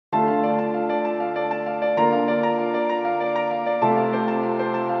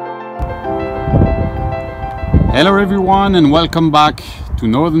Hello everyone and welcome back to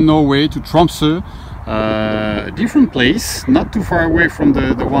northern Norway, to Tromsø, a different place, not too far away from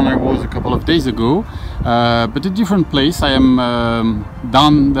the one I was a couple of days ago, but a different place. I am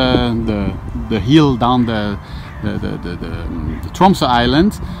down the hill, down the Tromsø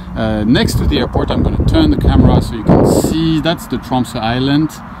island, next to the airport. I'm going to turn the camera so you can see. That's the Tromsø island,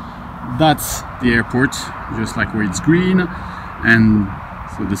 that's the airport, just like where it's green. And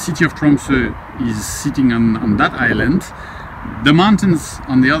so the city of Tromsø is sitting on that island. The mountains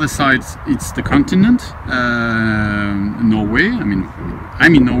on the other side, it's the continent, Norway. I mean,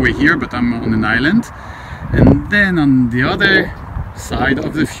 I'm in Norway here, but I'm on an island. And then on the other side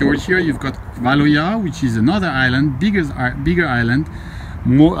of the fjord here, you've got Valøya, which is another island, bigger island,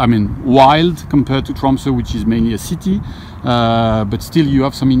 more, I mean, wild compared to Tromsø, which is mainly a city, but still you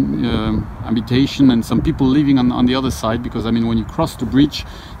have some habitation and some people living on the other side, because I mean, when you cross the bridge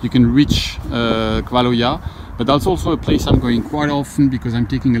you can reach Valøya. But that's also a place I'm going quite often because I'm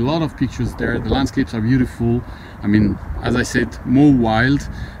taking a lot of pictures there. The landscapes are beautiful. I mean, as I said, more wild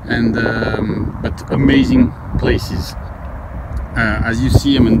and but amazing places. As you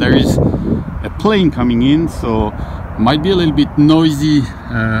see, I mean, there is a plane coming in, so might be a little bit noisy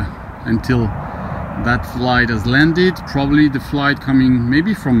until that flight has landed. Probably the flight coming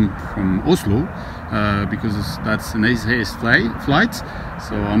maybe from Oslo, because that's an SAS flight.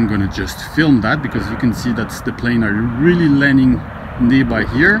 So I'm gonna just film that, because you can see that the plane are really landing nearby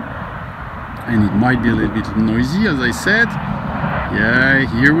here, and it might be a little bit noisy, as I said. Yeah,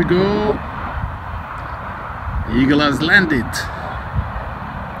 here we go. Eagle has landed.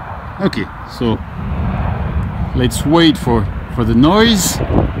 Okay, so let's wait for the noise.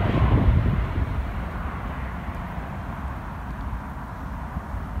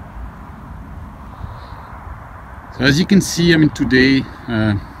 So as you can see, I mean, today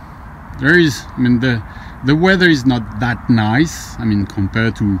there is, I mean, the weather is not that nice, I mean,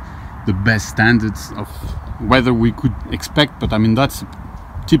 compared to the best standards of weather we could expect, but I mean, that's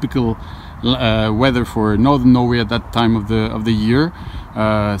typical weather for northern Norway at that time of the year.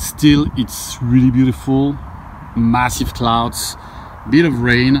 Still, it's really beautiful. Massive clouds, bit of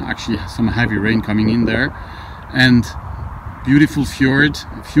rain, actually some heavy rain coming in there, and beautiful fjord.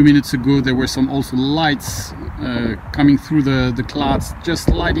 A few minutes ago there were some also lights coming through the clouds, just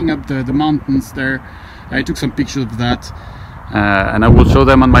lighting up the mountains there. I took some pictures of that, and I will show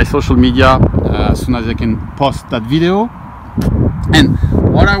them on my social media as soon as I can post that video. And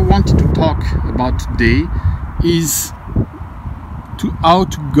what I wanted to talk about today is how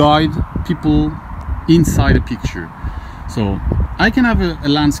to guide people inside a picture. So I can have a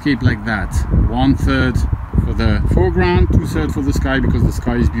landscape like that, 1/3 for the foreground, 2/3 for the sky, because the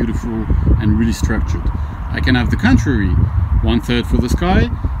sky is beautiful and really structured. I can have the contrary, 1/3 for the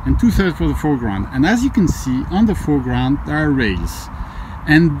sky and 2/3 for the foreground. And as you can see, on the foreground there are rails,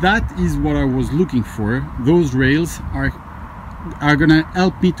 and that is what I was looking for. Those rails are gonna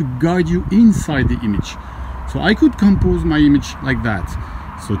help me to guide you inside the image. So I could compose my image like that.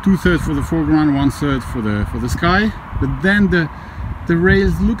 So 2/3 for the foreground, 1/3 for the sky, but then the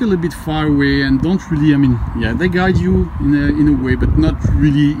rails look a little bit far away and don't really, I mean, yeah, they guide you in a way, but not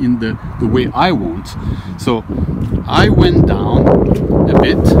really in the way I want. So I went down a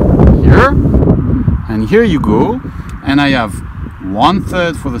bit here, and here you go, and I have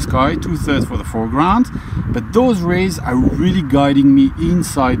 1/3 for the sky, 2/3 for the foreground, but those rays are really guiding me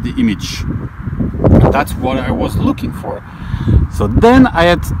inside the image. And that's what I was looking for. So then I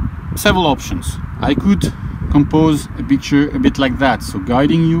had several options. I could compose a picture a bit like that, so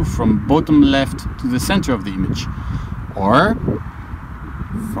guiding you from bottom left to the center of the image, or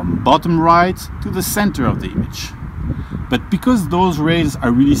from bottom right to the center of the image. But because those rays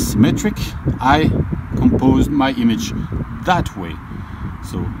are really symmetric, I composed my image that way.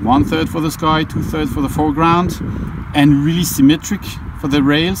 So 1/3 for the sky, 2/3 for the foreground, and really symmetric for the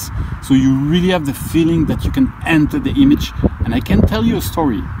rails, so you really have the feeling that you can enter the image and I can tell you a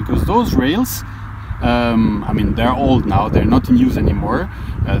story, because those rails, I mean, they're old now, they're not in use anymore,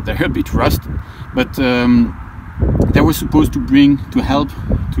 they're a bit rusted, but they were supposed to help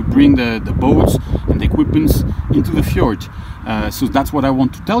to bring the boats and the equipments into the fjord. So that's what I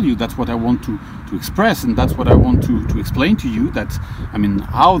want to tell you, that's what I want to express, and that's what I want to explain to you, that, I mean,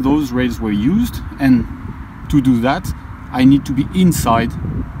 how those rails were used. And to do that I need to be inside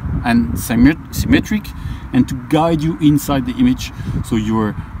and symmetric, and to guide you inside the image, so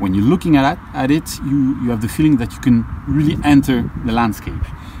when you're looking at it, you have the feeling that you can really enter the landscape.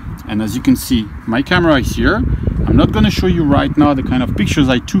 And as you can see, my camera is here. I'm not going to show you right now the kind of pictures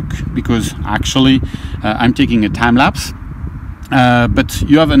I took, because actually I'm taking a time lapse, but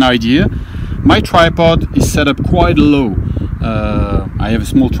you have an idea. my tripod is set up quite low. I have a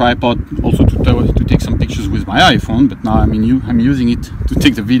small tripod also to take some pictures with my iPhone, but now I'm using it to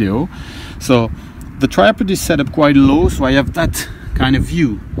take the video. So the tripod is set up quite low, so I have that kind of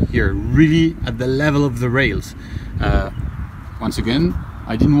view here, really at the level of the rails. Once again,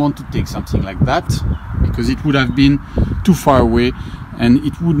 I didn't want to take something like that because it would have been too far away and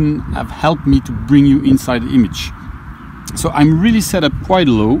it wouldn't have helped me to bring you inside the image. So I'm really set up quite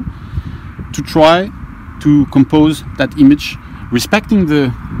low to try to compose that image, respecting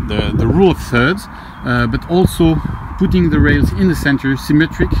the rule of thirds, but also putting the rails in the center,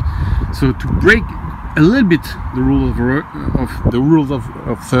 symmetric, so to break a little bit the rule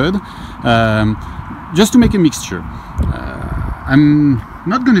of third, just to make a mixture. I'm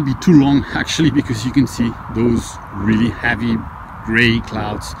not going to be too long actually, because you can see those really heavy gray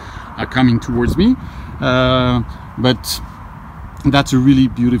clouds are coming towards me, but that's a really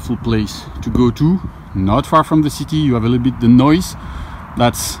beautiful place to go to, not far from the city. You have a little bit the noise,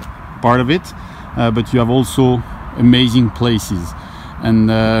 that's part of it, but you have also amazing places and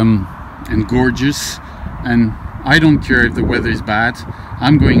gorgeous, and I don't care if the weather is bad.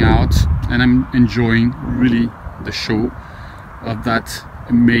 I'm going out and I'm enjoying really the show of that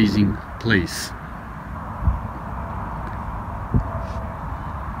amazing place.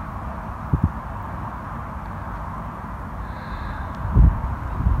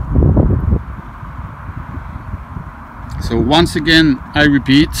 So once again, I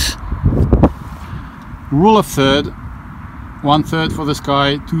repeat, rule of third, 1/3 for the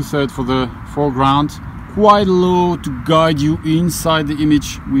sky, 2/3 for the foreground, quite low to guide you inside the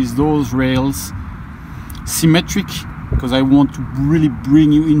image with those rails, symmetric, because I want to really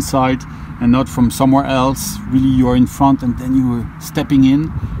bring you inside and not from somewhere else. Really, you are in front and then you are stepping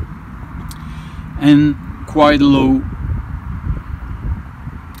in, and quite low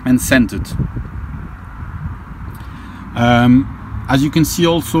and centered. As you can see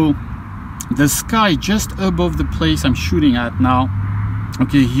also, the sky just above the place I'm shooting at now,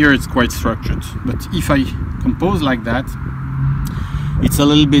 okay, here it's quite structured, but if I compose like that, it's a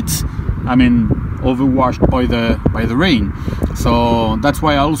little bit, overwashed by the rain. So that's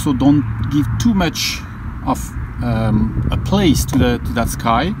why I also don't give too much of a place to that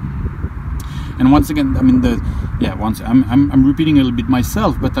sky. And once again, I'm repeating a little bit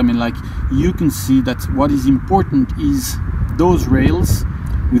myself, but you can see that what is important is those rails,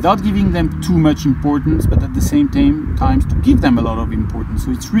 without giving them too much importance, but at the same time to give them a lot of importance.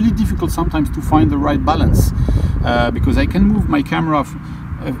 So it's really difficult sometimes to find the right balance, because I can move my camera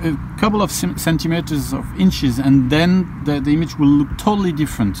a couple of centimeters of inches and then the image will look totally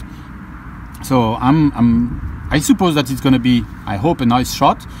different. So I suppose that it's going to be, I hope, a nice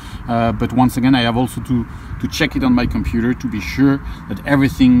shot, but once again I have also to check it on my computer to be sure that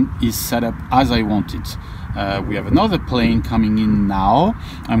everything is set up as I want it. We have another plane coming in now.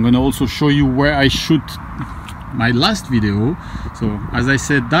 I'm going to also show you where I shoot my last video. So as I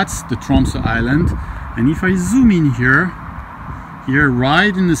said, that's the Tromsø island, and if I zoom in here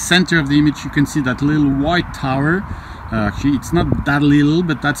right in the center of the image, you can see that little white tower. Actually it's not that little,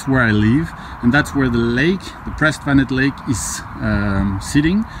 but that's where I live, and that's where the lake, the Prestvannet Lake, is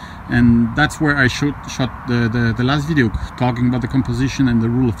sitting, and that's where I shot the last video talking about the composition and the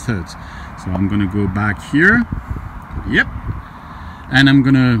rule of thirds. So I'm gonna go back here, yep, and I'm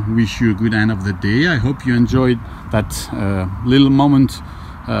gonna wish you a good end of the day. I hope you enjoyed that little moment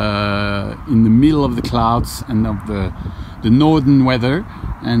in the middle of the clouds and of the northern weather,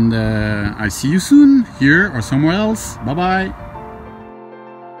 and I'll see you soon here or somewhere else. Bye bye.